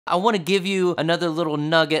I want to give you another little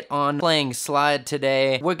nugget on playing slide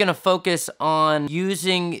today. We're going to focus on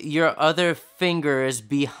using your other fingers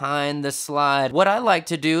behind the slide. What I like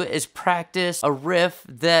to do is practice a riff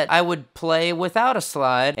that I would play without a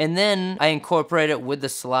slide, and then I incorporate it with the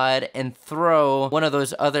slide and throw one of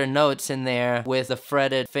those other notes in there with a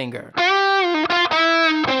fretted finger.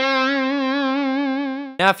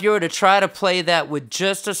 Now, if you were to try to play that with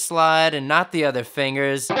just a slide and not the other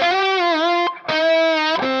fingers,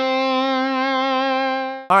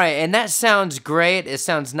 alright, and that sounds great, it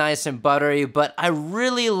sounds nice and buttery, but I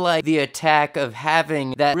really like the attack of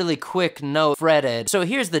having that really quick note fretted. So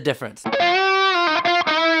here's the difference.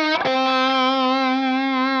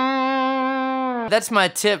 That's my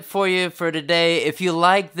tip for you for today. If you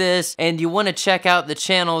like this and you want to check out the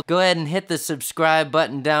channel, go ahead and hit the subscribe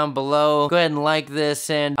button down below. Go ahead and like this,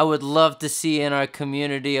 and I would love to see you in our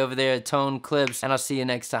community over there at Tone Clips, and I'll see you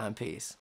next time. Peace.